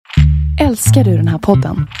Älskar du den här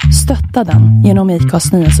podden? Stötta den genom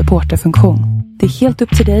IKAs nya supporterfunktion. Det är helt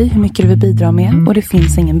upp till dig hur mycket du vill bidra med och det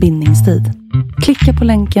finns ingen bindningstid. Klicka på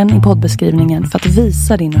länken i poddbeskrivningen för att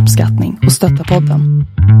visa din uppskattning och stötta podden.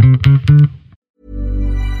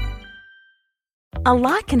 A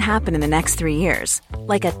lot can happen in the next 3 years.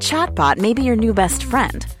 Like a chatbot may be your new best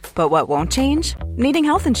friend. But what won't change? Needing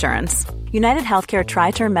health insurance. United Healthcare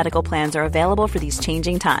Tri-Term Medical Plans are available for these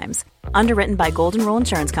changing times. Underwritten by Golden Rule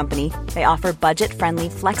Insurance Company, they offer budget-friendly,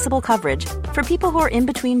 flexible coverage for people who are in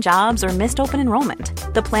between jobs or missed open enrollment.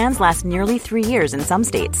 The plans last nearly 3 years in some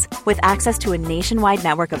states, with access to a nationwide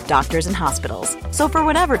network of doctors and hospitals. So for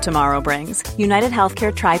whatever tomorrow brings, United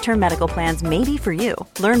Healthcare Tri-Term Medical Plans may be for you.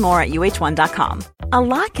 Learn more at uh1.com. A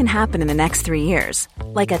lot can happen in the next 3 years.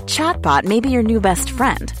 Like a chatbot may be your new best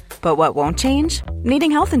friend. But what won't change?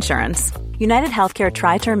 Needing health insurance. United Healthcare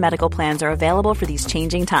Tri-Term Medical Plans are available for these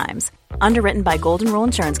changing times. Underwritten by Golden Rule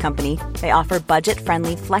Insurance Company, they offer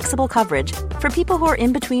budget-friendly, flexible coverage for people who are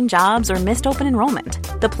in between jobs or missed open enrollment.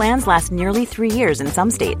 The plans last nearly 3 years in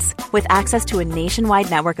some states, with access to a nationwide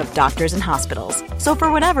network of doctors and hospitals. So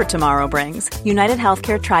for whatever tomorrow brings, United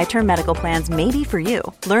Healthcare Tri-Term Medical Plans may be for you.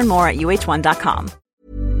 Learn more at uh1.com.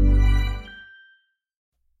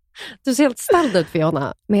 Du ser helt ställd ut,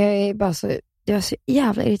 Fiona. Men jag var så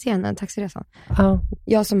jävla irriterande den taxiresan.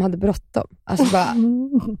 Jag som hade bråttom. Alltså bara,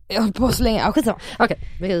 jag höll på så länge. Ja, skitsamma. Okej,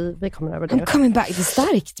 vi kommer över det. I'm coming back. Det är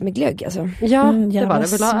starkt med glögg alltså. Ja, det var det.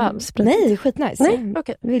 Vill du ha öl? Nej, det är skitnice. Nej,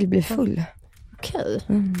 okej. Jag vill bli full. Okej,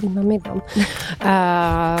 innan middagen.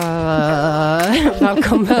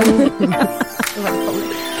 Välkommen. Välkommen.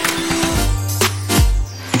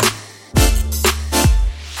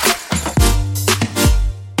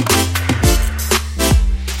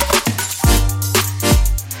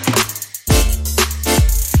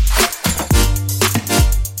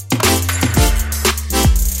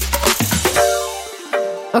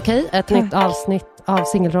 Okej, ett nytt avsnitt av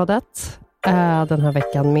Singelrådet den här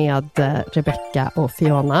veckan med Rebecca och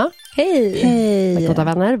Fiona. Hej! Goda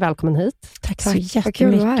vänner, välkommen hit. Tack så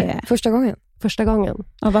jättemycket. Första gången.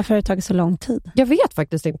 Ja, varför har det tagit så lång tid? Jag vet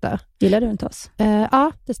faktiskt inte. Gillar du inte oss?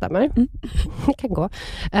 Ja, det stämmer. Det kan gå.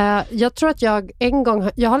 Jag tror att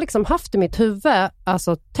jag har liksom haft i mitt huvud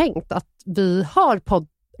alltså tänkt att vi har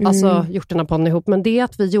gjort den här podden ihop, men det är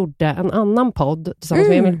att vi gjorde en annan podd tillsammans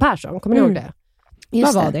med Emil Persson. Kommer ni ihåg det?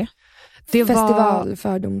 Just vad var det? Det var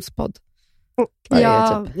fördomspodd.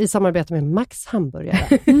 Ja, i samarbete med Max Hamburgare.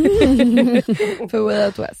 För Way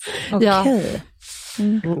Out West. Okej. Ja.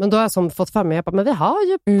 Men då har jag som fått för mig, men vi har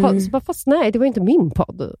ju podd. Så bara, fast nej, det var inte min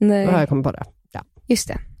podd. Nej. Då har jag kommit på det. Ja. Just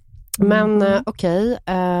det. Men okej,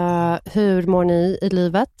 hur mår ni i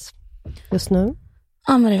livet just nu?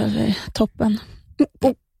 Ja, men det är väl toppen.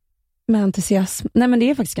 Med entusiasm. Nej, men det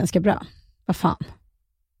är faktiskt ganska bra. Vad fan.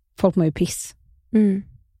 Folk mår ju piss.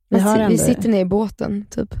 Vi sitter ner i båten,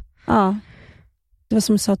 typ. Ja. Det var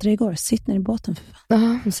som jag sa till dig igår. Sitt ner i båten, för fan.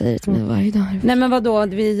 Ja, hon säger det till mig varje dag. Nej, men vadå?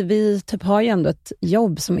 Vi typ har ju ändå ett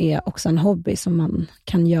jobb som är också en hobby som man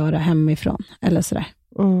kan göra hemifrån. Eller sådär.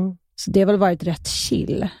 Så det har väl varit rätt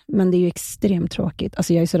chill. Men det är ju extremt tråkigt.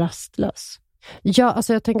 Alltså jag är så rastlös. Ja,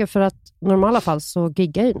 alltså jag tänker för att i normala fall så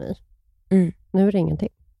giggar ju ni. Nu är det ingenting.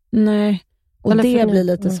 Nej. Och eller det blir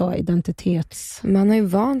lite så identitets... Man har ju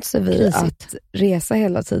vant sig vid krisigt. att resa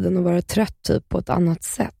hela tiden och vara trött typ på ett annat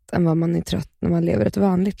sätt än vad man är trött när man lever ett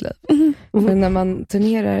vanligt liv. För när man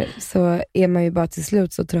turnerar så är man ju bara till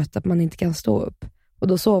slut så trött att man inte kan stå upp. Och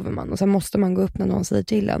då sover man. Och sen måste man gå upp när någon säger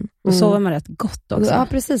till en. Då sover man rätt gott också. Ja,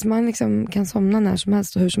 precis. Man liksom kan somna när som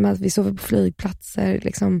helst och hur som helst. Vi sover på flygplatser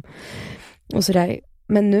liksom, och sådär.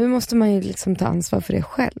 Men nu måste man ju liksom ta ansvar för det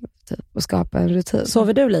själv typ, och skapa en rutin.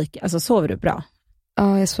 Sover du sover du bra?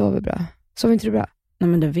 Ja, jag sover bra. Sover inte du bra? Nej,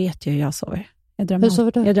 men du vet ju hur jag sover. Hur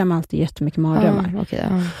sover du? Jag drömmer alltid jättemycket mardrömmar. Okay.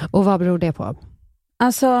 Och vad beror det på?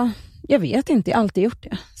 Alltså, jag vet inte. Jag har alltid gjort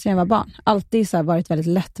det sedan jag var barn. Alltid så här varit väldigt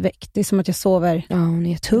lättväckt. Det är som att jag sover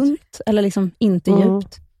tunt eller liksom inte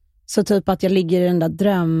djupt. Så typ att jag ligger i den där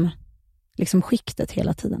dröm liksom skiktet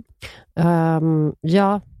hela tiden.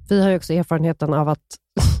 Ja, vi har ju också erfarenheten av att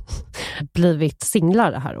blivit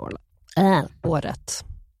singlar det här året.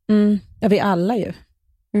 Ja, vi alla ju.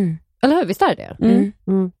 Eller hur? Visst är det?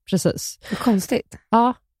 Precis. Det är konstigt.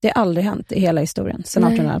 Ja. Det har aldrig hänt i hela historien sedan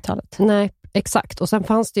 1800-talet. Nej, exakt. Och sen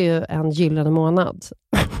fanns det ju en gyllene månad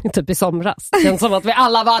typ i somras. Det känns som att vi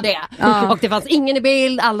alla var det. Och det fanns ingen i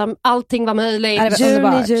bild, allting var möjligt.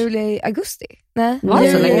 Juli, augusti. Nej, var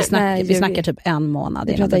det så länge? Vi snackar typ en månad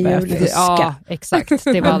innan det började fuska. Ja, exakt.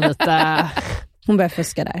 Det var lite... Hon började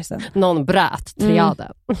fuska där sen. Någon brät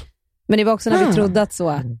triaden. Men det var också när vi trodde att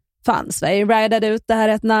så fan, Sverige ridade ut, det här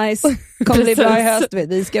är rätt nice. Kommer bli bra i höst,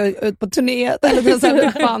 vi ska ut på turné. Eller så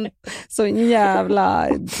här, fan, så en jävla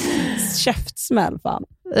käftsmäll, fan.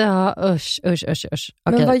 Ja, usch. Okay.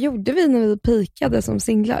 Men vad gjorde vi när vi pikade som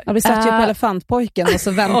singlar? Ja, vi satt ju på Elefantpojken och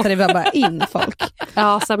så väntade vi bara in folk.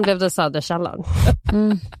 Ja, sen blev det Söderkällaren.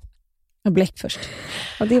 Och Bläck först.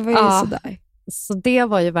 Ja, det var ju sådär. Så det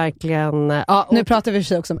var ju verkligen... Nu pratar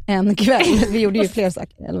vi också om en kväll. Vi gjorde ju fler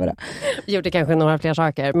saker, eller vadå? Vi gjorde kanske några fler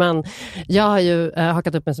saker, men jag har ju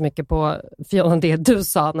hakat upp mig så mycket på Fiona, det du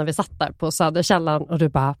sa när vi satt där på Söderkällaren, och du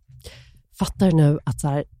bara, fattar du nu att så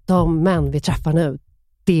här, de män vi träffar nu,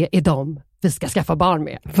 det är de vi ska skaffa barn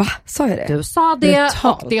med. Va? Sa jag det? Du sa det.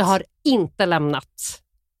 Brutalt. Och det har inte lämnat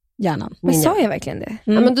hjärnan. Men sa jag verkligen det?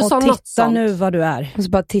 Ja, men du sa och något titta sånt. nu vad du är. Och så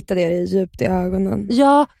bara tittade jag dig djupt i ögonen.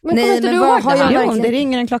 Ja, men kommer inte du ihåg har det? jag Jo, verkligen... det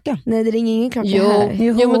ringer en klocka. Nej, det ringer ingen klocka Jo, här.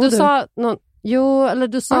 jo, men du du. sa eller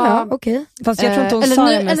du sa Ja, okej. Fast jag tror inte hon eller sa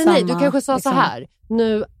nu, det med eller samma, nej, du kanske sa liksom. så här.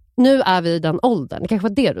 Nu är vi i den åldern. Det kanske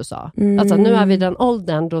var det du sa. Mm. Alltså, nu är vi i den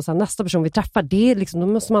åldern då så här, nästa person vi träffar, det är liksom, då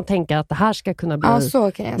måste man tänka att det här ska kunna bli Ja,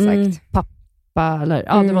 så kan jag ha sagt. pappa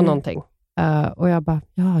eller det var någonting. Och jag bara,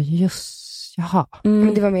 jaha.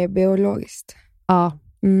 Men det var mer biologiskt. Ja,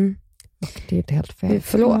 Mm. och det är inte helt fel.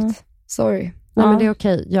 Förlåt. Sorry. Nej, men det är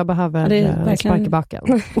okej. Jag behöver det är verkligen... spark i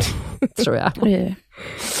baken. Tror jag.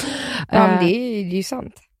 Ja, men det är ju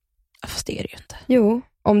sant. Fast det är det ju inte. Jo,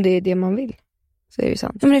 om det är det man vill så är det ju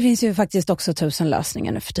sant. Ja, men det finns ju faktiskt också 1000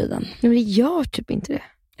 lösningar nu för tiden. Nej, men det gör typ inte det.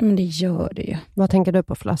 Ja, men det gör det ju. Vad tänker du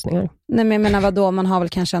på för lösningar? Nej, men jag menar vadå, man har väl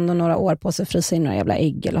kanske ändå några år på sig att frysa in några jävla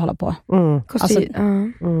ägg eller hålla på. Kostar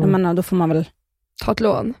Jag menar, då får man väl ta ett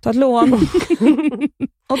lån. ta ett lån.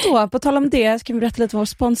 Och då, på tal om det, ska vi berätta lite om vår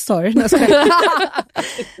sponsor.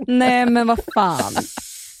 Nej, men vad fan.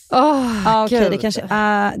 Okej, det kanske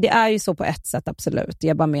är, det är ju så på ett sätt, absolut.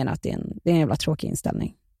 Jag bara menar att det är en jävla tråkig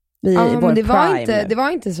inställning. Vi är i vår men det var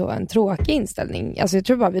inte så en tråkig inställning. Alltså jag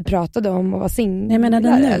tror bara vi pratade om att vara singlar. Jag menar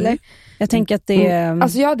det nu. Eller? Jag tänker att det är...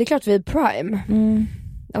 Alltså ja, det är klart vi är prime.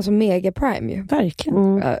 Alltså mega prime ju.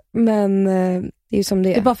 Verkligen. Men det är ju som det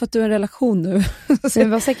är. Det är bara för att du är i en relation nu. Det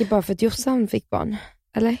var säkert bara för att Jossan fick barn.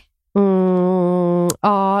 Eller?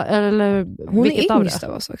 Ja, eller hon vilket är av yngst det?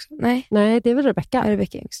 av oss också. Nej, Nej, det är väl Rebecca. är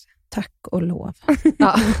Rebecca yngst. Tack och lov.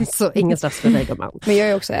 Ja, så ingen stress för dig, gumman. Men jag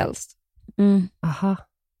är också äldst. Aha.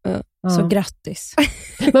 Så grattis.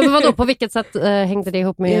 Men vadå, på vilket sätt hängde det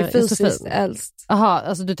ihop med Jag är fysiskt Josefin? äldst. Aha,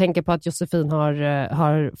 alltså du tänker på att Josefin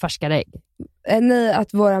har färskare ägg? Nej,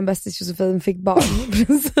 att våran bästis Josefin fick barn.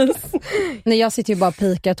 Precis. Nej, jag sitter ju bara och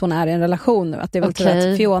pikar att hon är i en relation nu. Att det är väl tur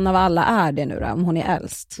att Fiona av alla är det nu då, om hon är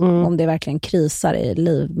äldst. Om det verkligen krisar i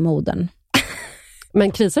livmodern.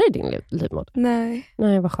 Men krisar i din livmoder? Nej.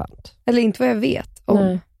 Nej, vad skönt. Eller inte vad jag vet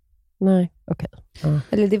om. Nej, okej.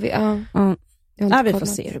 Eller det vi Vi får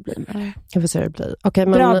se hur det blir med det. Jag får se hur det blir. Okay,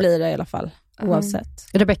 men bra blir det i alla fall, oavsett.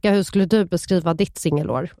 Rebecca, hur skulle du beskriva ditt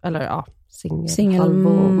singelår? Eller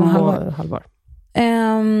halvår?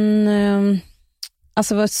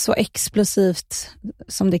 Alltså var så explosivt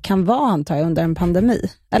som det kan vara, antar jag, under en pandemi.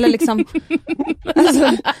 Eller liksom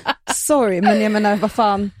alltså, sorry, men jag menar, vad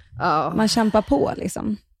fan, man kämpar på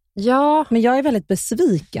liksom. Ja. Men jag är väldigt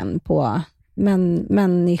besviken på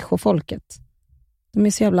människofolket. De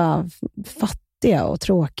är så jävla fattiga och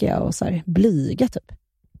tråkiga och så här blyga typ.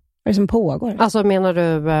 Vad är det som pågår? Alltså menar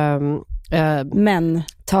du män?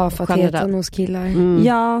 Tafattheten hos killar.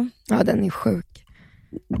 Ja, den är sjuk.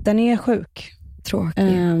 Den är sjuk. Tråkig.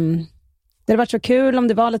 Det hade varit så kul om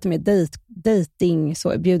det var lite mer dating,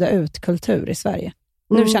 så bjuda ut kultur i Sverige.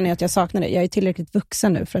 Nu känner jag att jag saknar det. Jag är tillräckligt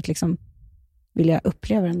vuxen nu för att liksom vilja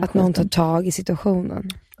uppleva den. Att någon tar tag i situationen.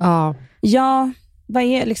 Ja, vad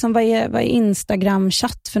är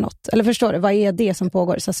Instagram-chatt för något? Eller förstår du, vad är det som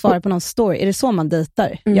pågår? Så svara på någon story. Är det så man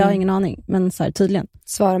dejtar? Jag har ingen aning, men så här, tydligen.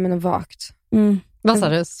 Svara med något vagt. Vad sa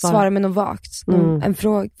du? Svara med något vagt. En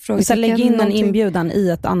fråga. Lägg in en inbjudan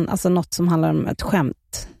i alltså något som handlar om ett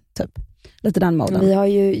skämt. Typ. Lite den moden. Vi har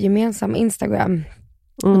ju gemensam Instagram.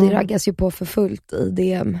 Och det raggas ju på för fullt i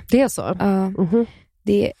DM. Det är så? Ja,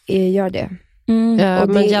 det gör det. Och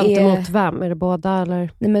men gentemot vem? Är det båda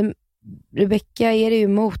eller? Nej, men Rebecca är det ju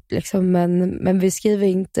emot liksom, men vi skriver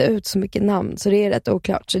inte ut så mycket namn, så det är rätt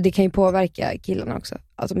oklart. Så det kan ju påverka killarna också.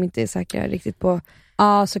 Att de inte är säkra riktigt på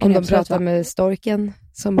så kan om de pratar med Storken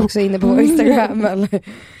som också är inne på vår Instagram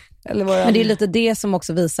eller våra... Men det är lite det som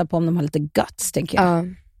också visar på om de har lite guts, tänker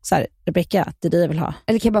jag. Så här, Rebecca, det är det jag vill ha.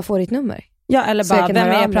 Eller kan jag bara få ditt nummer? Ja, eller bara, vem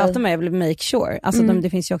är jag pratar med? Jag vill make sure. Alltså det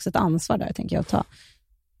finns ju också ett ansvar där, tänker jag, att ta.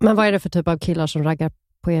 Men vad är det för typ av killar som raggar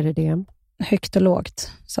på er i DM? Högt och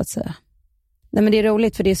lågt, så att säga. Nej, men det är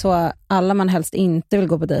roligt, för det är så alla man helst inte vill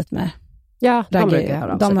gå på dejt med Ja, de brukar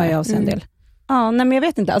höra av sig. De hör ju av sig en del. Ja, nej men jag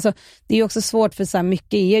vet inte. Alltså, det är ju också svårt för så här,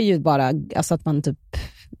 mycket är ju bara alltså att man typ,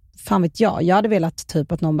 fan vet jag hade velat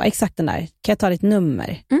typ att någon bara, exakt den där, kan jag ta ditt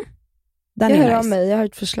nummer? Jag hör av mig, jag har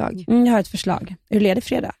ett förslag. Jag har ett förslag. Är du ledig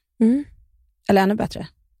fredag? Eller ännu bättre,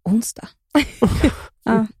 onsdag.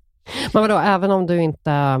 Ja. Men vadå, även om du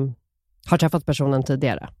inte har träffat personen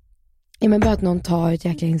tidigare? Ja, men bara att någon tar ett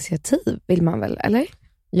jäkla initiativ vill man väl, eller?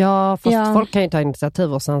 Ja, fast folk kan ju ta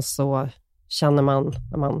initiativ och sen så känner man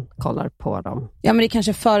när man kollar på dem. Ja, men det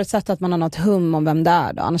kanske förutsätter att man har något hum om vem det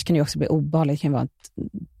är då. Annars kan det ju också bli obehagligt. Det kan vara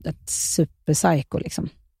ett superpsycho liksom.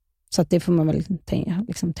 Så att det får man väl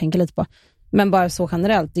tänka lite på. Men bara så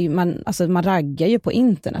generellt, det är, man raggar ju på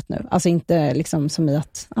internet nu. Alltså inte liksom som i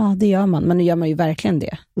att, det gör man. Men nu gör man ju verkligen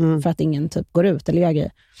det. För att ingen typ går ut eller gör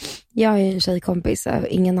grejer. Jag är en tjejkompis,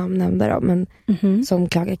 ingen namn nämnde då, men som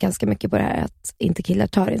klagar ganska mycket på det här att inte killar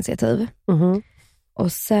tar initiativ. Och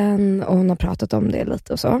hon har pratat om det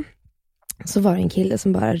lite och så var det en kille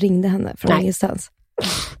som bara ringde henne från ingenstans.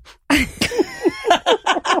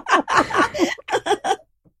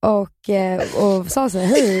 och sa så här,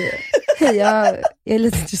 hej, jag är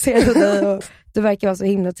lite intresserad av dig och du verkar vara så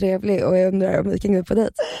himla trevlig och jag undrar om vi kan gå på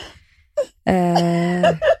dejt.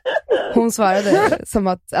 Hon svarade som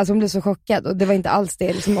att, alltså hon blev så chockad och det var inte alls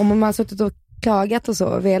det. Liksom, om man har suttit och klagat och så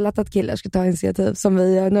och velat att killar ska ta initiativ som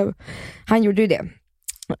vi gör nu. Han gjorde ju det.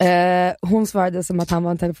 Hon svarade som att han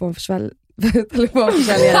var en telefonförsäljare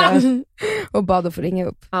och bad att få ringa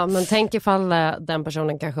upp. Ja, men tänk ifall den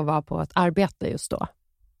personen kanske var på ett arbete just då.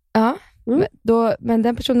 Ja, men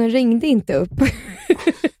den personen ringde inte upp.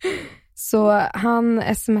 Så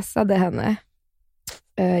han smsade henne.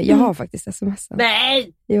 Jag har faktiskt smsat.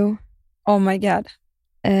 Nej! Jo. Oh my god.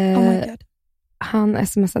 Han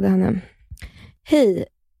smsade henne. Hej,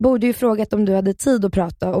 borde ju frågat om du hade tid att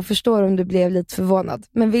prata och förstår om du blev lite förvånad.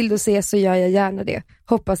 Men vill du se så gör jag gärna det.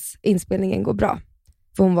 Hoppas inspelningen går bra.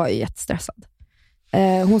 För hon var ju jättestressad.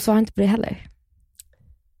 Hon svarade inte på det heller.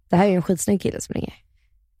 Det här är ju en skitsnygg kille som ringer.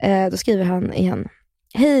 Då skriver han igen.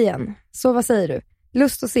 Hej igen, så vad säger du?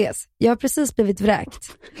 Lust att ses. Jag har precis blivit vräkt.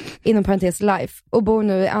 Inom parentes life. Och bor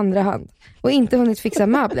nu i andra hand. Och inte hunnit fixa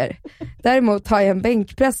möbler. Däremot har jag en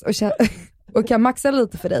bänkpress och kan maxa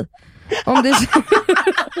lite för dig.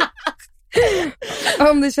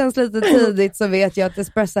 Om det känns lite tidigt så vet jag att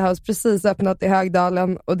Espresso House precis öppnat i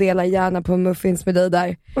Högdalen och delar gärna på muffins med dig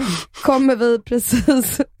där. Kommer vi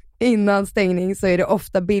precis innan stängning så är det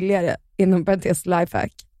ofta billigare inom parentes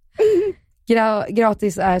lifehack.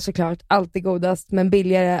 Gratis är såklart alltid godast, men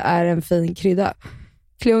billigare är en fin krydda.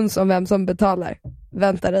 Kluns om vem som betalar.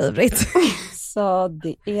 Väntar ivrigt. Så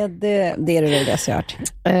det är det roligaste jag hört.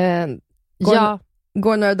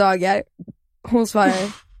 Går några dagar. Hon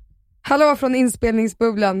svarar. Hallå från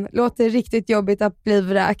inspelningsbubblan. Låter riktigt jobbigt att bli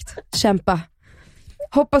vräkt. Kämpa.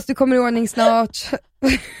 Hoppas du kommer i ordning snart.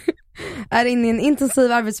 Är inne i en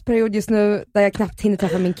intensiv arbetsperiod just nu där jag knappt hinner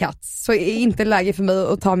träffa min katt. Så är inte läge för mig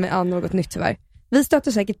att ta mig an något nytt tyvärr. Vi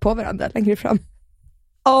stöter säkert på varandra längre fram.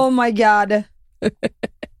 Oh my god.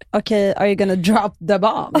 Okej, are you gonna drop the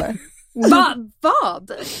bomb?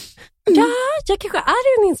 Vad? Ja, jag kanske är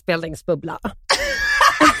i en inspelningsbubbla.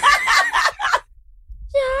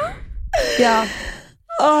 Ja.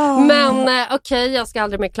 Men okej, jag ska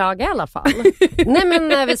aldrig mer klaga i alla fall. Nej,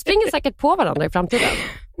 men vi springer säkert på varandra i framtiden.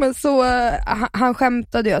 Men så, han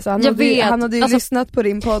skämtade ju. Alltså, han hade ju lyssnat på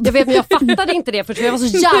din podd. Jag vet, men jag fattade inte det. För jag var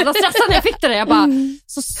så jävla stressad när jag fick det. Jag bara,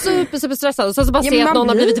 så super stressad. Och sen så bara se att någon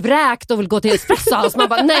har blivit vräkt och vill gå till Espresso House. Man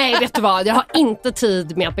bara, nej, vet du vad? Jag har inte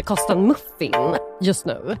tid med att bekosta en muffin just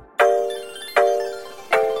nu.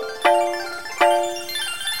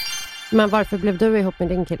 Men varför blev du ihop med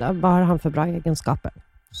din kille? Vad har han för bra egenskaper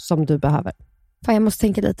som du behöver? Fan, jag måste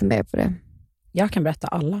tänka lite mer på det. Jag kan berätta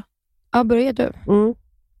alla. Ja, börjar du.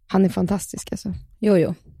 Han är fantastisk alltså.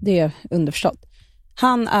 Jo, det är underförstått.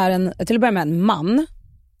 Han är till att börja med en man.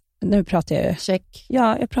 Nu pratar jag... Check.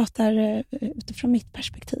 Ja, jag pratar utifrån mitt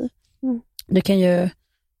perspektiv. Du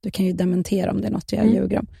kan ju dementera om det är något jag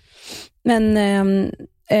ljuger om. Men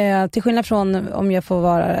till skillnad från, om jag får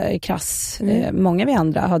vara krass, många vi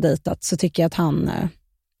andra har dejtat, så tycker jag att han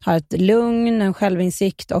har ett lugn, en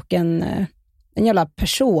självinsikt och en jävla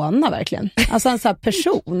persona verkligen. Alltså en sån här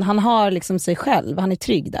person, han har liksom sig själv, han är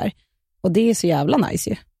trygg där. Och det är så jävla nice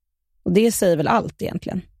ju. Och det säger väl allt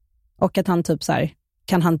egentligen. Och att han typ så här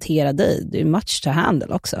kan hantera dig, det är much to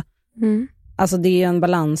handle också. Alltså det är ju en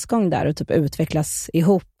balansgång där och typ utvecklas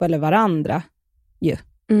ihop eller varandra ju.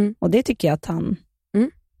 Och det tycker jag att han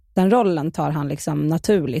den rollen tar han liksom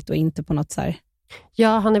naturligt och inte på något så här.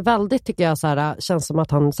 Ja, han är väldigt, tycker jag, så här, känns som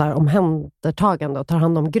att han så här omhändertagande och tar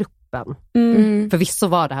hand om gruppen öppen. Förvisso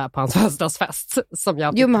var det här på hans födelsedagsfest som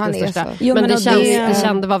jag jo, men han är så. Jo, men det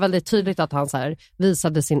kände var väldigt tydligt att han så här,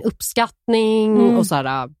 visade sin uppskattning och så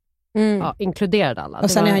här, inkluderade alla.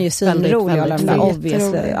 Och sen är han ju svinrolig och lämnar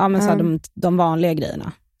obviously. Ja, men så här, de vanliga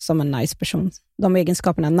grejerna som en nice person. De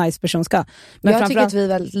egenskaperna en nice person ska. Men jag tycker att vi är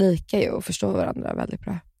väldigt lika och förstår varandra väldigt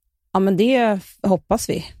bra. Ja, men det hoppas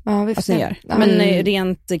vi, att ni gör. Men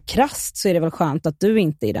rent krasst så är det väl skönt att du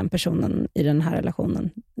inte är den personen i den här relationen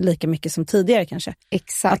lika mycket som tidigare kanske.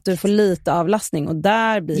 Exakt. Att du får lite avlastning och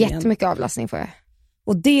där blir jättemycket avlastning får jag.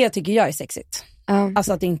 Och det tycker jag är sexigt.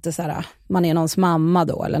 Alltså att inte så här, man är någons mamma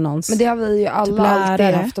då eller någons. Men det har vi ju alla alltid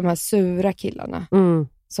haft, de här sura killarna.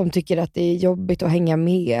 Som tycker att det är jobbigt att hänga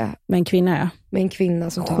med en kvinna, ja. Med en kvinna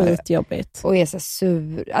som tar skitjobbigt. Och är så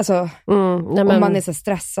sur. Alltså, och man är så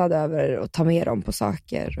stressad över att ta med dem på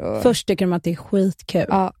saker. Och... Först tycker de att det är skitkul.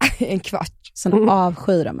 Ja, en kvart. Sen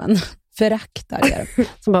avskyr de en. Föraktar er.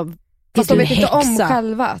 Som bara, fast de vet inte om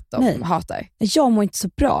själva att de hatar. Jag mår inte så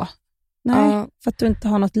bra. Nej, för att du inte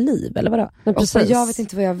har något liv, eller vadå? Och jag vet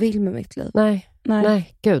inte vad jag vill med mitt liv.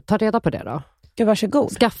 Nej. Gud, ta reda på det då. Gud,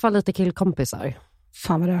 varsågod. Skaffa lite killkompisar.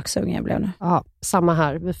 Fan vad röksugen jag blev nu. Ja, samma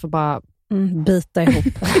här. Vi får bara bita ihop.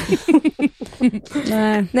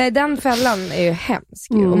 Nej, den fällan är ju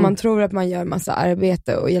hemsk. Och man tror att man gör massa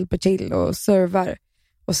arbete och hjälper till och servar.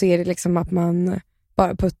 Och så är det liksom att man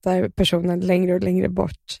bara puttar personen längre och längre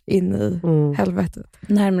bort in i helvetet.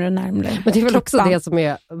 Närmare och närmare. Men det är väl också det som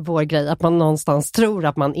är vår grej. Att man någonstans tror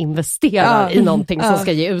att man investerar i någonting som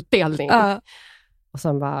ska ge utdelning. Och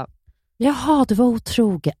sen bara, jaha, du var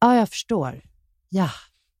otrogen. Ja, jag förstår. Ja.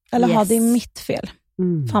 Eller det är mitt fel.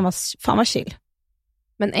 Fan vad chill.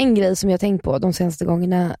 Men en grej som jag tänkt på de senaste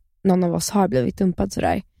gångerna någon av oss har blivit dumpad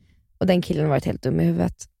sådär och den killen har varit helt dum i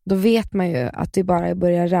huvudet, då vet man ju att det bara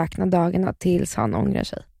börjar räkna dagarna tills han ångrar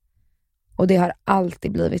sig. Och det har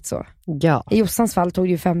alltid blivit så. Ja. I Jossans fall tog det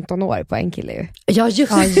ju 15 år på en kille ju. Ja,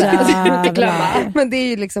 just det. Men det är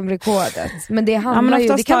ju liksom rekordet. Men det handlar ju,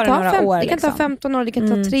 det kan ta 15 år, det kan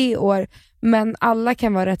ta 3 år. Men alla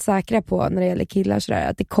kan vara rätt säkra på när det gäller killar sådär,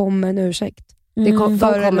 att det kommer en ursäkt. De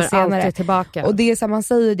kommer alltid tillbaka. Och det är så man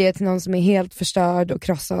säger det till någon som är helt förstörd och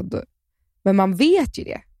krossad. Men man vet ju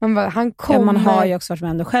det. Han kommer... man har ju också varit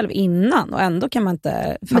med ändå själv innan och ändå kan man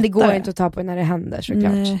inte fatta. Men det går inte att ta på när det händer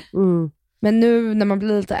såklart. Men nu när man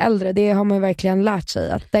blir lite äldre, det har man ju verkligen lärt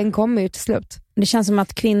sig att den kommer ju till slut. Det känns som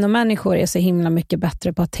att kvinnomänniskor är så himla mycket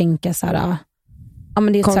bättre på att tänka så här. Ja,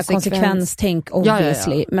 men det är ett konsekvenstänk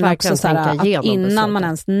obviously, men verkligen också så här, att innan man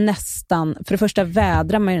ens nästan, för det första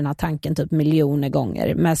vädrar man ju den här tanken typ miljoner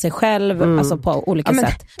gånger med sig själv, alltså på olika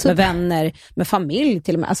sätt, typ, med vänner, med familj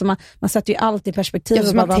till och med, alltså man sätter ju allt i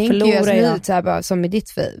perspektiv. Man tänker ju så här, bara, som i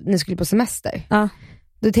ditt ni skulle på semester,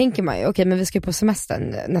 då tänker man ju, okej, men vi ska på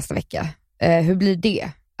semestern nästa vecka, hur blir det?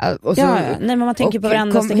 Och så, nej, men man tänker på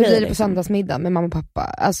varandras grejer. Hur blir det på söndagsmiddag med mamma och pappa?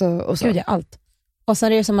 Alltså, och så. Gud, ja, allt. Och så är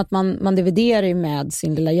det som att man dividerar ju med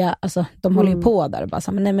sin lilla alltså de håller ju på där och bara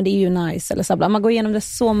så, men nej, men det är ju nice eller så bla. Man går igenom det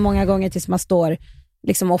så många gånger tills man står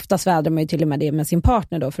liksom, oftast vädrar man ju till och med det med sin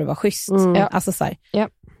partner då för att vara schysst. Alltså så här.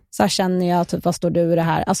 Så här känner jag typ, vad står du i det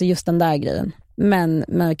här? Alltså just den där grejen. Men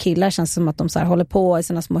med killar känns det som att de så här håller på i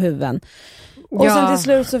sina små huvuden. Och sen till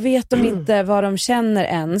slut så vet de inte vad de känner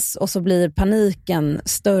ens, och så blir paniken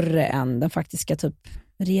större än den faktiska typ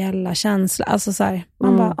reella känsla. Alltså så här,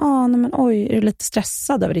 man bara, nej men oj, är du lite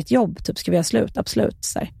stressad över ditt jobb? Typ, ska vi ha slut? Absolut.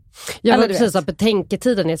 Så här. Ja, men precis, att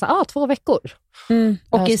betänketiden är så här, 2 veckor.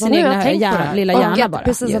 Och i sin egna lilla hjärna bara.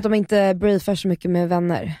 Precis, att de inte briefar så mycket med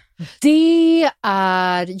vänner. Det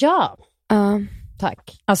är,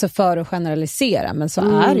 tack. Alltså för att generalisera, men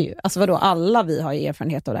så är det ju. Alltså vadå, alla vi har ju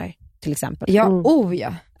erfarenhet av det här, till exempel. Ja,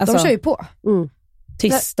 de alltså, kör ju på.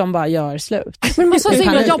 Tills de bara gör slut. Men det måste vara så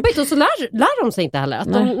himla jobbigt, och så lär de sig inte heller. Att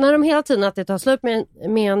när de hela tiden att det tar slut med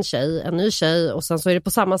en ny tjej, och sen så är det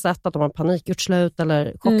på samma sätt att de har panikgjort slut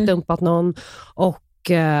eller chockdumpat någon,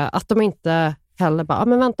 och att de inte heller bara,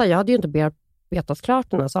 men vänta, jag hade ju inte bearbetat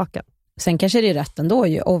klart den här saken. Sen kanske det är rätt ändå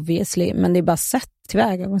ju, obviously, men det är bara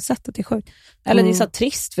sättet är sjukt. Eller det är så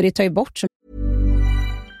trist, för det tar ju bort så.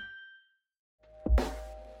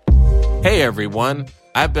 Hey everyone,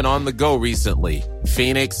 I've been on the go recently.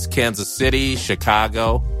 Phoenix, Kansas City,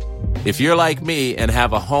 Chicago. If you're like me and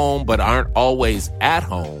have a home but aren't always at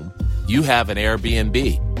home, you have an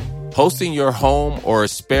Airbnb. Hosting your home or a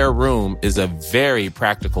spare room is a very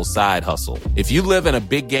practical side hustle. If you live in a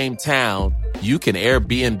big game town, you can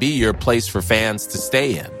Airbnb your place for fans to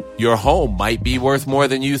stay in. Your home might be worth more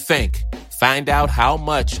than you think. Find out how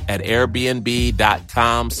much at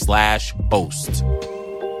airbnb.com/host.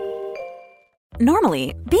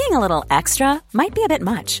 Normally, being a little extra might be a bit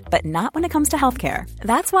much, but not when it comes to healthcare.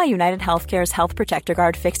 That's why United Healthcare's Health Protector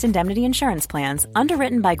Guard fixed indemnity insurance plans,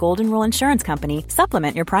 underwritten by Golden Rule Insurance Company,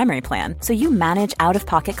 supplement your primary plan so you manage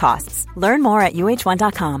out-of-pocket costs. Learn more at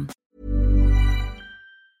uh1.com.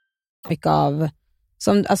 Mycket av,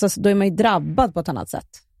 som, alltså, då är man ju drabbad på ett annat sätt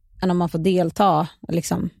än om man får delta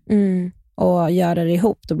liksom, och göra det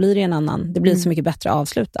ihop. Då blir det en annan, det blir så mycket bättre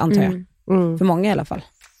avslut, antar jag. För många i alla fall.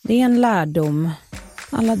 Det är en lärdom.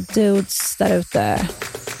 Alla dudes där ute,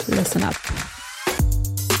 listen up.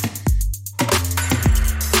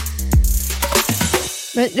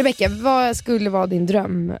 Men Rebecca, vad skulle vara din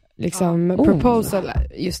dröm liksom, proposal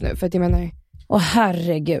just nu? För att jag menar...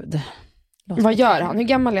 Herregud. Vad gör han? Hur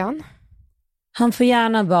gammal är han? Han får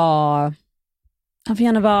gärna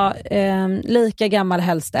vara lika gammal,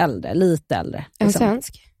 helst äldre, lite äldre. Liksom. En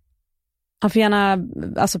svensk? Han får gärna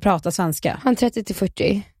prata svenska. Han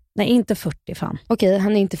 30-40? Nej, inte 40 fan. Okej,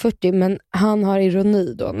 han är inte 40, men han har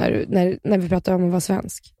ironi då när vi pratar om att vara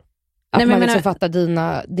svensk. Att nej, man liksom fattar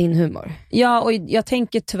din humor. Ja, och jag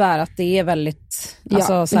tänker tyvärr att det är väldigt...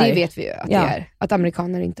 Alltså, ja, men det vet vi ju att det är. Att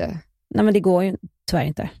amerikaner inte... Nej, men det går ju tyvärr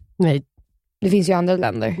inte. Nej. Det finns ju andra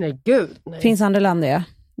länder. Nej, gud. Nej. Det finns andra länder, ja.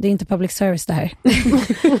 Det är inte public service det här.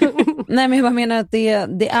 Nej, men jag bara menar att det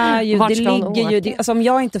är ju... Det ligger ju... Alltså, om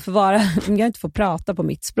jag inte får prata på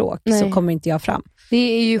mitt språk så kommer inte jag fram. Det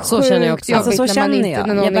är ju så känner jag också. Alltså, så känner jag.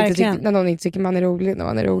 När någon inte tycker man är rolig när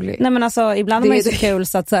man är rolig. Nej, men alltså ibland är man ju så kul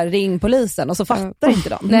så att ring polisen och så fattar inte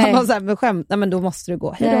de. Nej. Man bara så här, skämt, nej men då måste du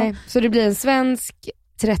gå. Nej. Så det blir en svensk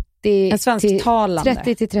 30-talande.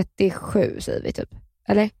 30-37 säger vi typ.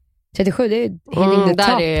 Eller? 37, det är hitting the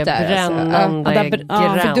där top är där. brännande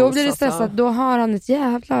gräns. För då blir det stressat, då har han ett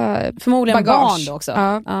jävla förmodligen bagage. Barn då också.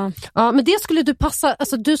 Ja, men det skulle du passa,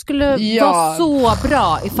 alltså du skulle vara så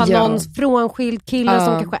bra ifall någon frånskild kille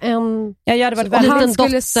som kanske jag hade varit väldigt han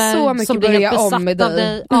skulle så mycket börja om med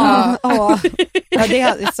dig. Ja, det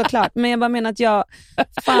är såklart. Men jag bara menar att jag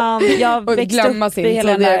växte upp i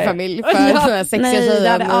hela den här familj för sexiga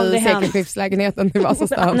tjejen i sekelskiftslägenheten i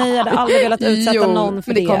Vasastan. Nej, jag hade aldrig velat utsätta någon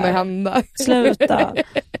för det. Det kommer hända. Sluta.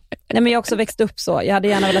 Nej, men jag har också växt upp så. Jag hade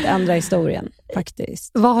gärna velat ändra historien,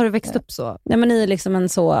 faktiskt. Vad har du växt upp så? Nej, men i liksom en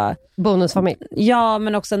så... bonusfamilj? Ja,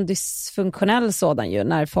 men också en dysfunktionell sådan ju.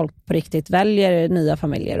 När folk på riktigt väljer nya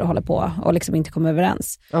familjer och håller på och liksom inte kommer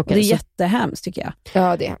överens. Okay, det är jättehemskt tycker jag.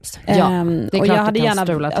 Ja, det är hemskt. Det är och klart jag hade gärna,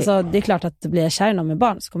 det är klart att det blir kär någon med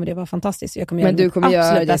barn så kommer det vara fantastiskt. Men du kommer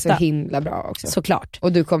göra det så himla bra också. Såklart.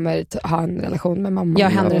 Och du kommer ha en relation med mamma. Ja,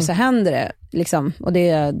 händer det så händer det. Liksom. Och det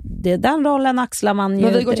är den rollen axlar man ju.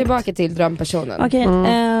 Men vi går tillbaka till drömpersonen. Okay.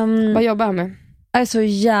 Vad jobbar han med? Jag är så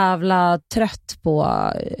jävla trött på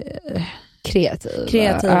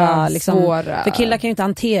kreativa liksom, svåra. För killar kan ju inte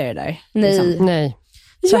hantera det där. Nej. Liksom. Nej.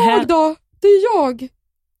 Så då? Det är jag.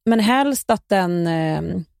 Men helst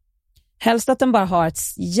att den bara har ett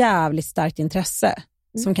jävligt starkt intresse.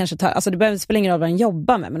 Som kanske tar, alltså det spelar ingen roll vad den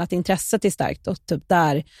jobbar med, men att intresset är starkt och typ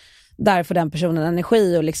där får den personen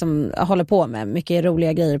energi och liksom håller på med mycket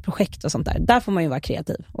roliga grejer, projekt och sånt där. Där får man ju vara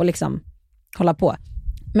kreativ och liksom hålla på.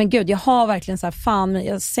 Men gud, jag har verkligen så här,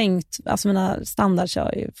 jag har sänkt, alltså mina standards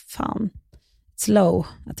är ju it's low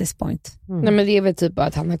at this point. Nej, men det är väl typ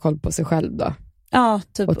att han har koll på sig själv då. Ja,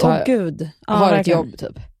 typ, gud. Ja, har ett jobb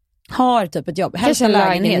typ. Har typ ett jobb. Kanske en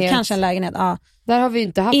lägenhet. Kanske en lägenhet, ja. Där har vi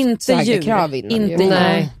inte haft inte så höga krav innan. Inte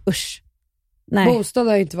nej. Usch. Nej. Bostad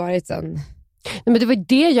har ju inte varit sen. Nej, men det var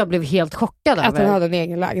det jag blev helt chockad över. Att han hade en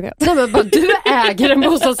egen lägenhet. Nej, men bara, du äger en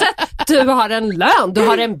bostadsrätt. Du har en lön. Du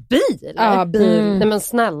har en bil. Ja, bil. Nej, men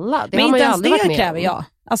snälla. Det men har man inte ju ens aldrig varit med. kräver jag.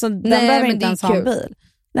 Alltså, den behöver inte ens ha en bil.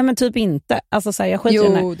 Nej, men typ inte. Alltså, så här, jag skiter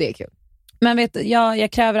i den. Det är kul. Men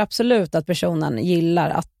jag kräver absolut att personen gillar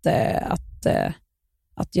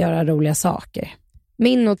att göra roliga saker.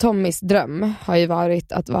 Min och Tommys dröm har ju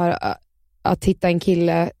varit att hitta en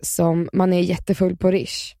kille som man är jättefull på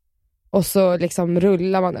Rish. Och så liksom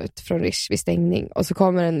rullar man ut från Rish vid stängning. Och så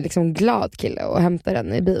kommer en liksom glad kille och hämtar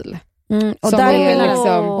den i bil. Och, där är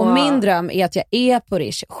liksom, och min dröm är att jag är på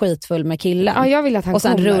Rish skitfull med killen. Ja, jag vill att han och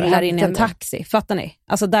sen rullar in i en taxi. Fattar ni?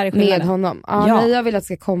 Alltså där är med honom. Ja. Men jag vill att det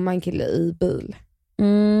ska komma en kille i bil.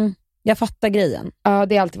 Jag fattar grejen. Ja,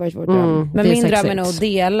 det har alltid varit vår dröm. Men min dröm är nog att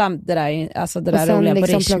dela det där, alltså det där roliga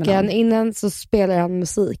liksom på Rish. Och sen plockar han in så spelar han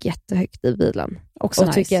musik jättehögt i bilen. Också och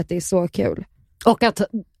nice. Tycker att det är så kul. Och att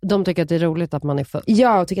de tycker att det är roligt att man är full.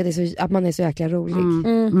 Ja, och tycker att man är så jäkla rolig.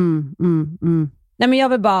 Nej, men jag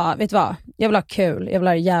vill bara, vet du vad? Jag vill ha kul, jag vill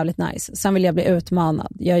ha det jävligt nice. Sen vill jag bli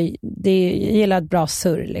utmanad. Jag gillar ett bra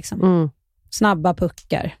surr liksom. Snabba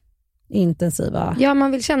puckar. Intensiva. Ja,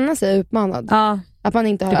 man vill känna sig utmanad. Ja. Att man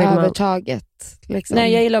inte har övertaget. Liksom.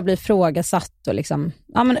 Nej, jag gillar att bli frågasatt och liksom,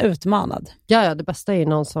 utmanad. Ja, det bästa är ju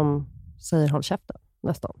någon som säger håll käften,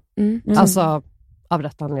 nästan. Alltså, av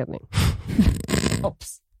rätt anledning.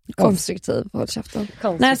 Konstruktiv, håll käften.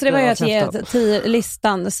 Nej, så det var ju att ge 10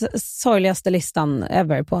 listan, sorgligaste listan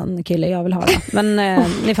ever på en kille jag vill ha. Men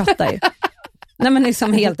ni fattar ju. Nej, men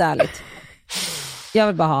liksom helt ärligt. Jag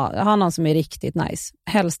vill bara ha någon som är riktigt nice.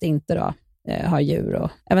 Helst inte då ha djur och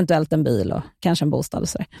eventuellt en bil och kanske en bostad och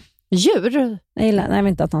så. Djur? Nej, jag vill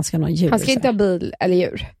inte att han ska ha någon djur. Han ska inte ha bil eller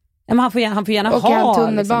djur. Men han får gärna åka ha en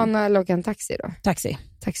tunnelbana liksom. Eller åka en taxi då?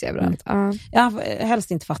 Taxi överallt. Ja,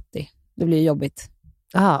 helst inte fattig. Det blir jobbigt.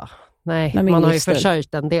 Nej, man har ju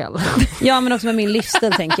försörjt en del. Ja, men också med min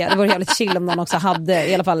livsstil tänker jag. Det vore jävligt chill om någon också hade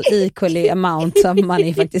i alla fall equally amount som man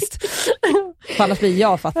är faktiskt. För annars blir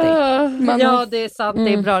jag fattig. Ja, det är sant.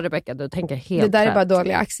 Det är bra, Rebecca. Du tänker helt det där rätt. Är bara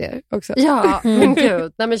dåliga aktier också. Ja, men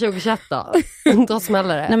gud. Nej, men 2021 då. Då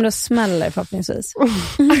smäller det. Nej, men då smäller det förhoppningsvis.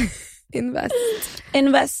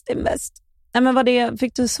 Invest. Nej, men vad det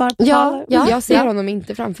fick du svar på? Ja. Jag ser honom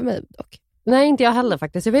inte framför mig dock. Nej, inte jag heller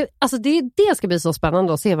faktiskt. Alltså det ska bli så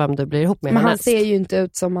spännande att se vem du blir ihop med. Men han ser ju inte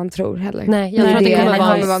ut som man tror heller. Nej, jag tror att det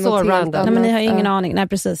kommer vara så random. Nej, men ni har ingen aning. Nej,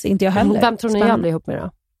 precis. Inte jag heller. Vem tror ni jag blir ihop med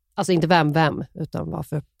då? Alltså inte vem, utan vad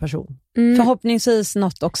för person. Förhoppningsvis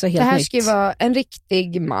något också helt nytt. Det här ska ju vara en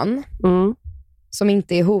riktig man som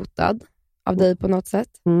inte är hotad av dig på något sätt.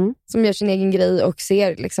 Som gör sin egen grej och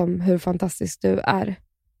ser liksom hur fantastisk du är.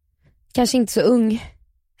 Kanske inte så ung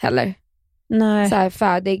heller. Nej. Så här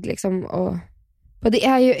färdig liksom. Och det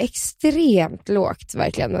är ju extremt lågt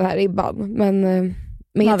verkligen den här ribban. Men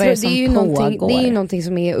jag tror det är ju någonting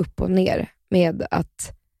som är upp och ner med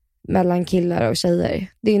att mellan killar och tjejer.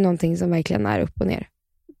 Det är ju någonting som verkligen är upp och ner.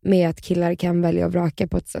 Med att killar kan välja att vraka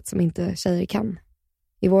på ett sätt som inte tjejer kan.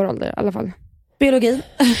 I vår ålder i alla fall. Biologi.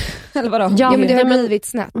 Eller vadå? Ja, men det har blivit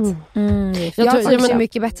snett. Jag tror det är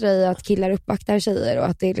mycket bättre i att killar uppvaktar tjejer och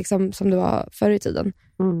att det är liksom som det var förr i tiden.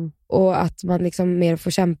 Och att man liksom mer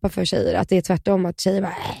får kämpa för tjejer. Att det är tvärtom att tjejer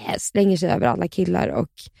bara slänger sig över alla killar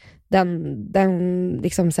och den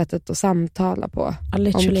liksom sättet att samtala på.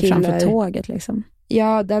 Literally framför tåget liksom.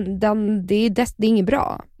 Ja, det är inget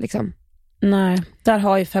bra liksom. Nej, där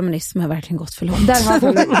har ju feminismen verkligen gått för långt.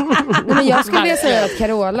 Nej, men jag skulle vilja säga att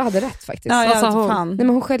Carola hade rätt faktiskt. Ja, Nej, men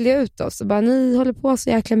hon skällde ut oss och bara, ni håller på så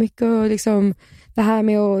jäkla mycket och liksom det här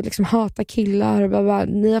med att liksom hata killar och bara,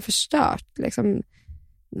 ni har förstört liksom.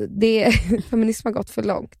 Feminism har gått för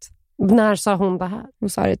långt. När sa hon det här? Hon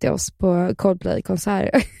sa det till oss på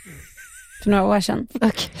Coldplay-konserter. För några år sedan.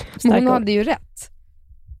 Okay. Men hon hade ju rätt.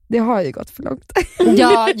 Det har ju gått för långt.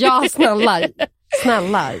 Ja,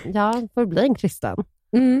 snälla. Jag får bli en kristen.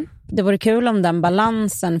 Det vore kul om den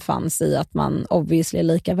balansen fanns i att man obviously är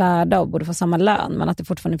lika värda och borde få samma lön, men att det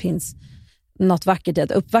fortfarande finns något vackert i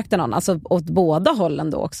att uppvakta någon, alltså åt båda hållen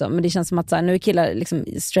då också. Men det känns som att så här, nu är killar liksom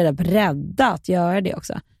straight up rädda att göra det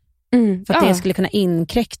också. För att det skulle kunna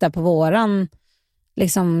inkräkta på våran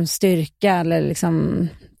liksom styrka eller liksom,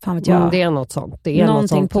 fan vet jag. Det är något sånt. Det är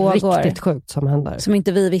någonting något sånt pågår, riktigt sjukt som händer. Som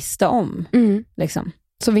inte vi visste om. Liksom.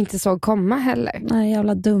 Som vi inte såg komma heller. Nej,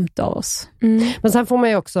 jävla dumt av oss. Men sen får man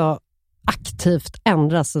ju också aktivt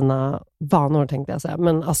ändra sina vanor, tänkte jag säga.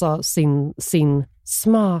 Men alltså sin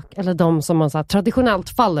smak, eller de som man så här traditionellt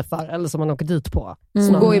faller för, eller som man åker dit på.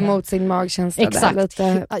 Gå emot sin magkänsla. Exakt. Där,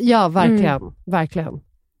 lite. Ja, verkligen.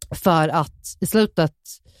 För att i slutet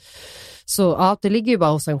så det ligger ju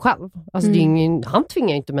bara hos en själv. Alltså, det är han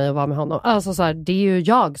tvingar inte mig att vara med honom. Alltså, så här, det är ju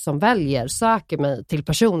jag som söker mig till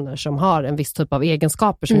personer som har en viss typ av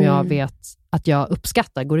egenskaper som jag vet att jag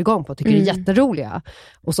uppskattar, går igång på, tycker är jätteroliga.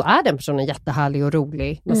 Och så är den personen jättehärlig och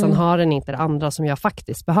rolig, men sen har den inte det andra som jag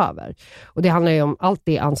faktiskt behöver. Och det handlar ju om, allt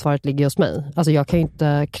det ansvaret ligger hos mig. Alltså jag kan ju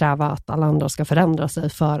inte kräva att alla andra ska förändra sig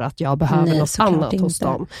för att jag behöver något annat hos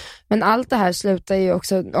dem. Men allt det här slutar ju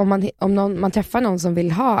också, om man träffar någon som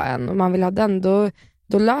vill ha en, och man vill ha den,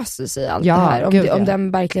 då löser sig allt det här. Om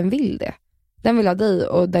den verkligen vill det. Den vill ha dig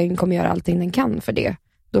och den kommer göra allting den kan för det.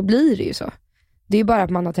 Då blir det ju så. Det är ju bara att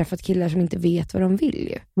man har träffat killar som inte vet vad de vill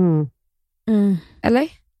ju. Eller?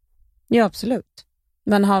 Ja, absolut.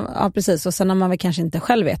 Men precis. Och sen har man väl kanske inte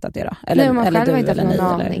själv vetat det då? Eller, nej, man eller själv inte haft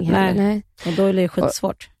någon aning heller. Nej. Och då är det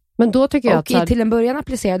skitsvårt. Men då tycker jag att till en början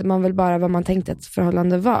applicerade man väl bara vad man tänkte ett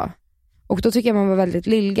förhållande var. Och då tycker jag man var väldigt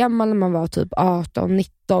lillgammal när man var typ 18,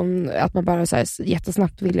 19. Att man bara så här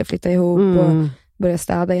jättesnabbt ville flytta ihop och börja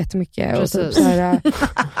städa jättemycket. Precis. Och typ så här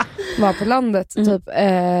var på landet typ.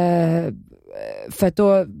 För att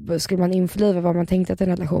då skulle man införliva vad man tänkte att en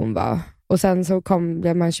relation var. Och sen så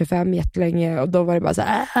blev man 25 jättelänge och då var det bara så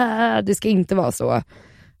här, det ska inte vara så.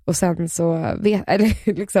 Och sen så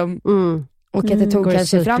liksom Och att det tog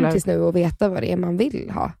kanske fram tills nu att veta vad det är man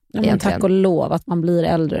vill ha. Men tack och lov att man blir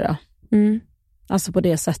äldre då. Alltså på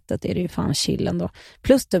det sättet är det ju fan chill ändå.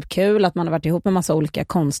 Plus typ kul att man har varit ihop med massa olika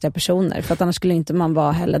konstiga personer. För att annars skulle inte man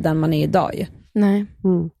vara heller den man är idag ju. Nej.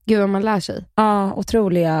 Gud vad man lär sig. Ja,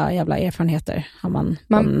 otroliga jävla erfarenheter har man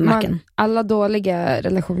på nacken. Alla dåliga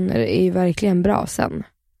relationer är ju verkligen bra sen.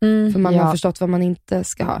 För man har förstått vad man inte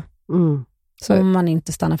ska ha. Så om man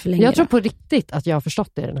inte stannar för länge. Jag tror på riktigt att jag har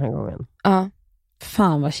förstått det den här gången. Ja.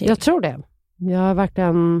 Fan vad chill. Jag tror det. Jag har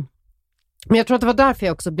verkligen... Men jag tror att det var därför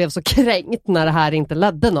jag också blev så kränkt när det här inte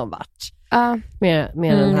ledde någon vart. Med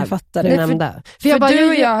den här jag fattar du det. nämnde. För du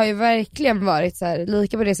och jag har ju verkligen varit så här,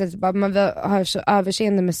 lika på det sättet. Man har så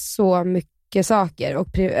överseende med så mycket saker. Och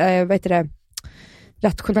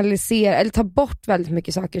rationalisera eller ta bort väldigt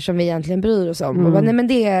mycket saker som vi egentligen bryr oss om. Och bara, nej men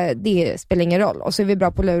det spelar ingen roll. Och så är vi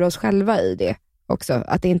bra på att lura oss själva i det också.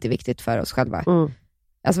 Att det inte är viktigt för oss själva.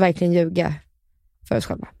 Alltså verkligen ljuga för oss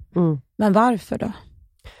själva. Men varför då?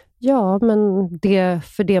 Ja, men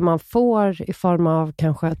för det man får i form av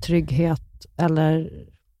kanske trygghet eller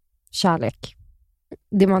kärlek.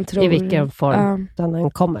 Det man tror. I vilken form den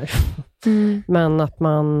än kommer. Men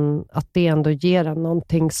att det ändå ger en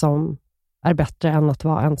någonting som är bättre än att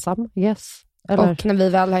vara ensam. Yes. Eller? Och när vi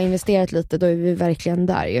väl har investerat lite, då är vi verkligen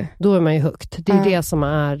där ju. Då är man ju högt. Det är det som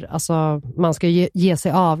är, alltså man ska ge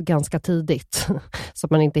sig av ganska tidigt. Så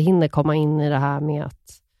att man inte hinner komma in i det här med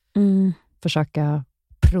att försöka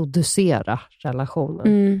producera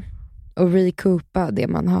relationen. Och recoupa det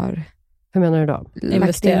man har. Hur menar du då?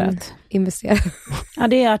 Investerat. Ja,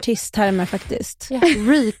 det är artisttermer faktiskt. Ja.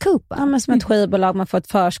 Recoupa? Ja, men som ett skivbolag, man får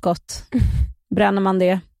ett förskott. Bränner man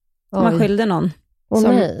det? Man skyllde någon.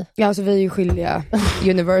 Nej. Ja, alltså vi är ju skyldiga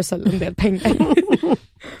Universal en del pengar.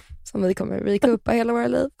 Som vi kommer recoupa hela våra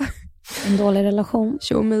liv. En dålig relation.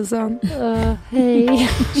 Tjo misan. Hej.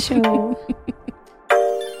 Tjo.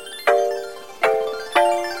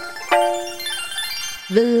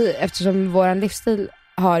 Eftersom vår livsstil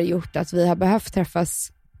har gjort att vi har behövt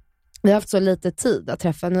träffas, vi har haft så lite tid att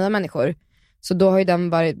träffa nya människor, så då har ju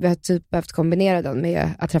vi har typ behövt kombinera den med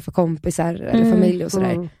att träffa kompisar eller familj och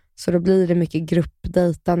sådär. Så då blir det mycket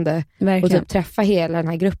gruppdejtande. Verkligen. Och typ träffa hela den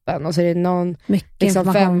här gruppen. Och så är det någon,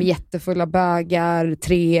 liksom 5 jättefulla bögar,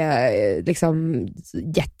 3 liksom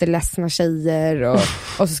jätteledsna tjejer. Och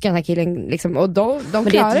så ska den här killen liksom, och de men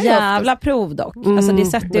det är ett jävla prov dock. Alltså det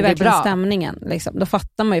sätter ju verkligen stämningen. Liksom. Då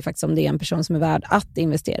fattar man ju faktiskt om det är en person som är värd att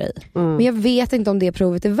investera i. Men jag vet inte om det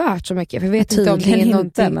provet är värt så mycket. För jag vet inte om det är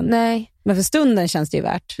någonting. Nej. Men för stunden känns det ju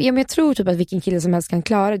värt. Ja, men jag tror typ att vilken kille som helst kan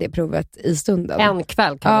klara det provet i stunden. En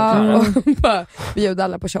kväll kan man klara. Och bara bjuda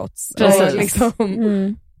alla på shots. Och, liksom,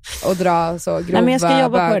 och dra så grova. Nej, men jag ska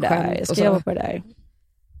jobba på det där. Jag ska jobba på det där.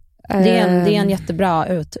 Det är en jättebra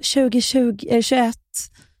ut. 2021.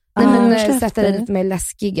 Nej, men sätta det lite mer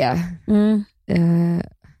läskiga.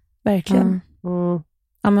 Verkligen.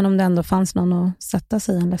 Ja, men om det ändå fanns någon att sätta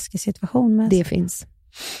sig i en läskig situation med. Det finns.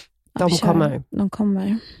 De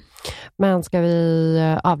kommer. Men ska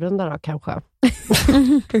vi avrunda då kanske?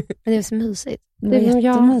 Men det är så mysigt. Det är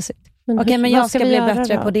jättemysigt. Okej, men jag ska bli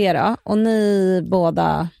bättre på det då. Och ni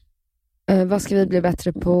båda... vad ska vi bli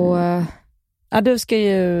bättre på? Ja, du ska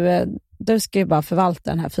ju bara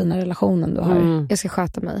förvalta den här fina relationen du har. Jag ska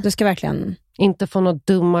sköta mig. Du ska verkligen... Inte få några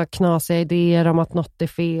dumma, knasiga idéer om att något är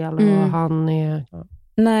fel. Och han är... Ja.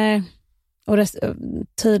 Nej. Och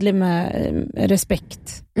tydlig med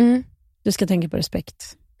respekt. Du ska tänka på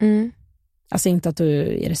respekt. Alltså inte att du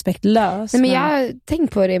är respektlös. Nej, men jag har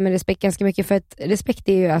tänkt på det med respekt ganska mycket. För att respekt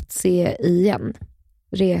är ju att se igen.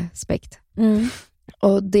 Respekt.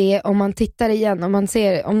 Och det, om man tittar igen, om man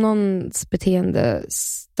ser, om någons beteende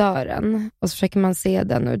stör en, och så försöker man se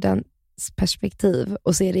den ur dens perspektiv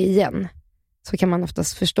och se det igen, så kan man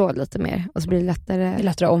oftast förstå lite mer. Och så blir det lättare. Det är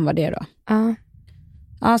lättare att omvärdera.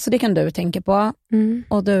 Ja, så det kan du tänka på.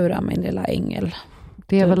 Och du då, min lilla ängel.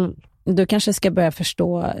 Det är väl... Du kanske ska börja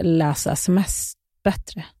läsa sms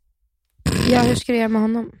bättre. Ja, hur ska du göra med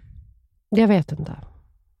honom? Jag vet inte.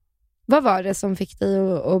 Vad var det som fick dig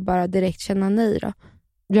att bara direkt känna nej då?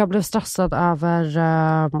 Jag blev stressad över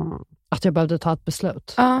att jag behövde ta ett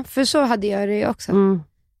beslut. Ja, för så hade jag det också.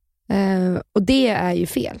 Och det är ju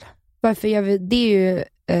fel. Varför det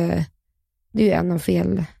är ju en av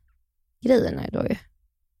fel grejerna då ju.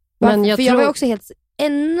 Men jag var också helt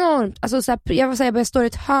enormt, alltså så här, jag står i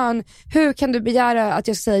ett hörn. Hur kan du begära att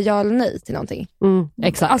jag ska säga ja eller nej till någonting?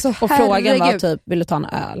 Exakt. Alltså, och frågan var typ, vill du ta en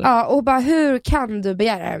öl? Ja, och bara hur kan du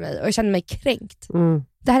begära det här av mig? Och jag kände mig kränkt.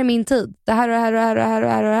 Det här är min tid. Det här och det här och det här och det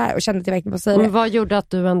här och det här. Och kände att jag verkligen måste säga det. Men vad gjorde att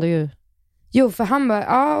du ändå ju... Jo, för han bara,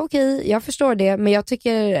 ja okej, jag förstår det, men jag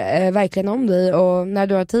tycker verkligen om dig och när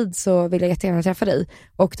du har tid så vill jag jättegärna träffa dig.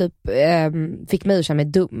 Och typ fick mig att känna mig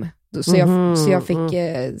dum. Så jag fick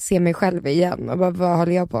se mig själv igen och bara, vad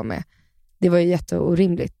håller jag på med? Det var ju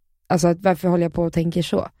jätteorimligt. Alltså varför håller jag på och tänker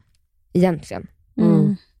så? Egentligen.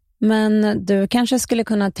 Men du kanske skulle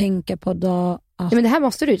kunna tänka på då att... Ja, men det här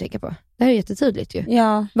måste du ju tänka på. Det här är jättetydligt ju.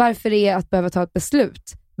 Ja. Varför är att behöva ta ett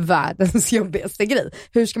beslut världens jobbigaste grej?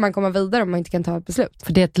 Hur ska man komma vidare om man inte kan ta ett beslut?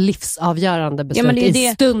 För det är ett livsavgörande beslut i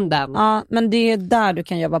stunden. Ja, men det är där du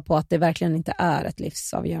kan jobba på att det verkligen inte är ett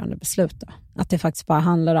livsavgörande beslut då. Att det faktiskt bara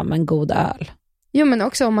handlar om en god öl. Jo, men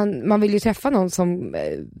också om man vill ju träffa någon som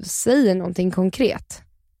säger någonting konkret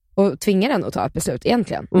och tvingar den att ta ett beslut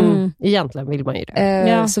egentligen. Egentligen vill man ju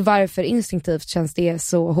det. Så varför instinktivt känns det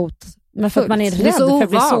så hotfullt? Men för att man är rädd för att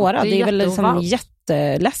bli sårad. Det är väl liksom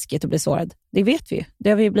jätteläskigt att bli sårad. Det vet vi ju. Det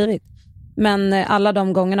har vi ju blivit. Men alla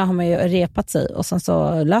de gångerna har man ju repat sig och sen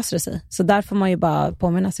så löser det sig. Så där får man ju bara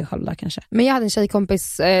påminna sig själv där kanske. Men jag hade en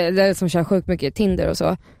tjejkompis som kör sjukt mycket Tinder och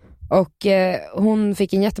så. Och hon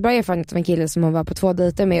fick en jättebra erfarenhet av en kille som hon var på 2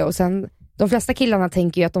 dejter med. Och sen, de flesta killarna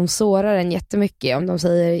tänker ju att de sårar en jättemycket om de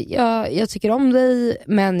säger, ja, jag tycker om dig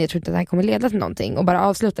men jag tror inte att det här kommer leda till någonting och bara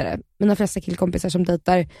avslutar det. Men de flesta killkompisar som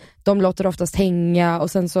dejtar, de låter oftast hänga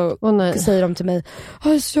och sen så säger de till mig, det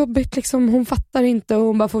är så jobbigt liksom, hon fattar inte och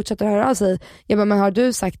hon bara fortsätter höra av sig. Jag bara, men har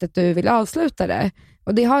du sagt att du vill avsluta det?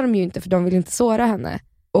 Och det har de ju inte, för de vill inte såra henne.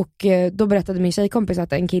 Och då berättade min tjejkompis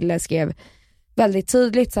att en kille skrev väldigt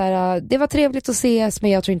tydligt så här, det var trevligt att ses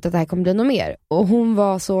men jag tror inte att det här kommer bli något mer. Och hon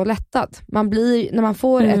var så lättad. Man blir, när man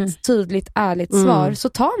får ett tydligt, ärligt svar så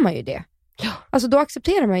tar man ju det. Ja. Alltså då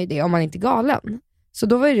accepterar man ju det om man inte är galen. Så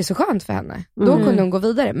då var det så skönt för henne. Då kunde hon gå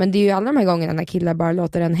vidare. Men det är ju alla de här gångerna när killar bara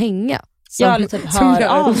låter en hänga. Ja, typ hör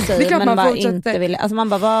av sig det är klart men man bara inte vill. Alltså man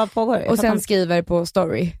bara, vad pågår? Och sen skriver på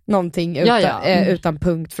story någonting utan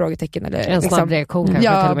punkt, frågetecken eller en snabb reaktion kanske.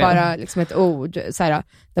 Ja, bara liksom ett ord så här,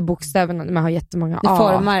 där bokstäverna, man har jättemånga det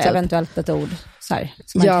formar typ eventuellt ett ord så här,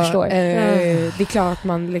 som man inte förstår. Det är klart att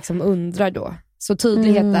man liksom undrar då. Så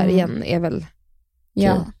tydlighet där igen är väl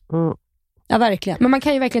Ja, verkligen. Men man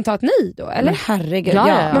kan ju verkligen ta ett nej då, eller? Men herregud,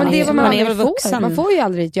 men det är vad man är väl vuxen. Man får ju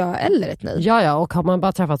aldrig ett ja eller ett nej. Ja, och har man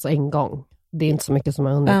bara träffats en gång, det är inte så mycket som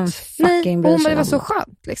har hunnit. Nej, men det var så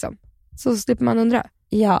skönt liksom. Så slipper man undra.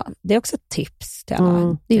 Ja, det är också ett tips till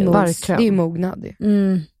alla. Det är ju mognad.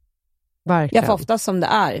 Ja, för ofta som det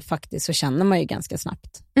är faktiskt så känner man ju ganska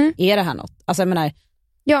snabbt. Är det här något? Alltså jag menar,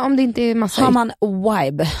 ja, om det inte är massa... Har man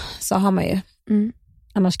vibe så har man ju.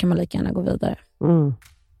 Annars kan man lika gärna gå vidare.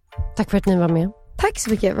 Tack för att ni var med. Tack så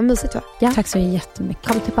mycket, vad mysigt va? Ja. Tack så jättemycket.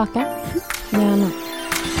 Kom tillbaka. Gärna.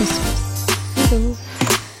 Puss. Hejdå.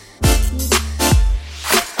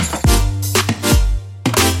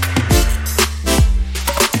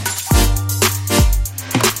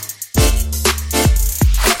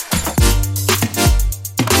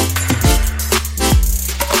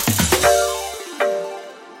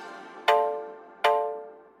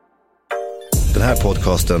 Den här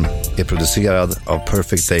podcasten är producerad av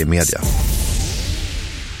Perfect Day Media.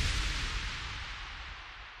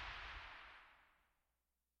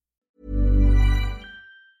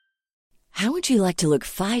 How would you like to look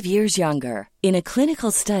 5 years younger? In a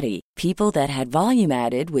clinical study, people that had volume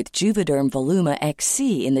added with Juvederm Voluma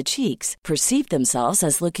XC in the cheeks perceived themselves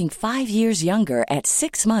as looking 5 years younger at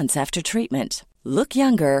 6 months after treatment. Look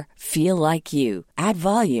younger, feel like you. Add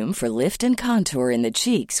volume for lift and contour in the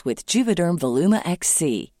cheeks with Juvederm Voluma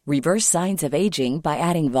XC. Reverse signs of aging by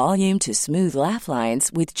adding volume to smooth laugh lines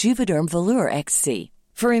with Juvederm Volure XC.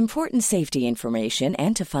 For important safety information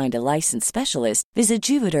and to find a licensed specialist, visit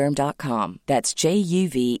Juvederm.com. That's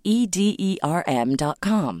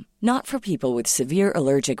JUVEDERM.com. Not for people with severe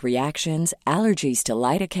allergic reactions, allergies to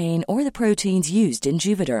lidocaine, or the proteins used in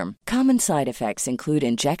Juvederm. Common side effects include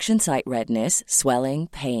injection site redness, swelling,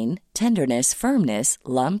 pain, tenderness, firmness,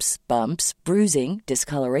 lumps, bumps, bruising,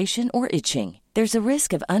 discoloration, or itching. There's a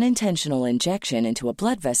risk of unintentional injection into a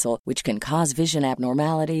blood vessel, which can cause vision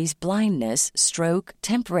abnormalities, blindness, stroke,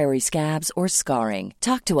 temporary scabs, or scarring.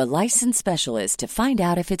 Talk to a licensed specialist to find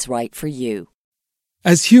out if it's right for you.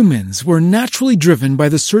 As humans, we're naturally driven by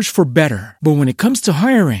the search for better. But when it comes to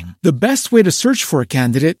hiring, the best way to search for a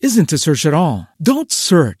candidate isn't to search at all. Don't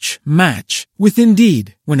search, match with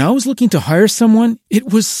Indeed. When I was looking to hire someone,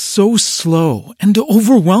 it was so slow and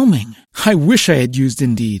overwhelming. I wish I had used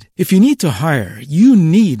Indeed. If you need to hire, you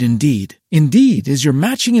need Indeed. Indeed is your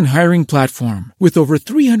matching and hiring platform with over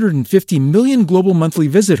 350 million global monthly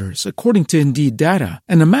visitors, according to Indeed data,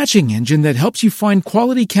 and a matching engine that helps you find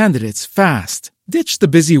quality candidates fast. Ditch the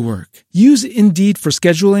busy work. Use Indeed for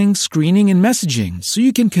scheduling, screening, and messaging so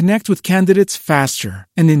you can connect with candidates faster.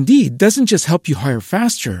 And Indeed doesn't just help you hire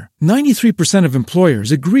faster. 93% of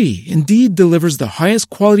employers agree Indeed delivers the highest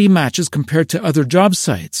quality matches compared to other job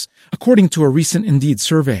sites, according to a recent Indeed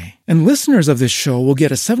survey. And listeners of this show will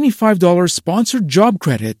get a $75 sponsored job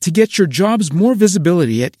credit to get your jobs more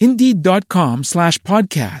visibility at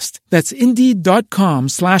Indeed.com/podcast. That's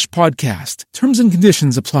Indeed.com/podcast. Terms and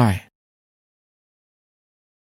conditions apply.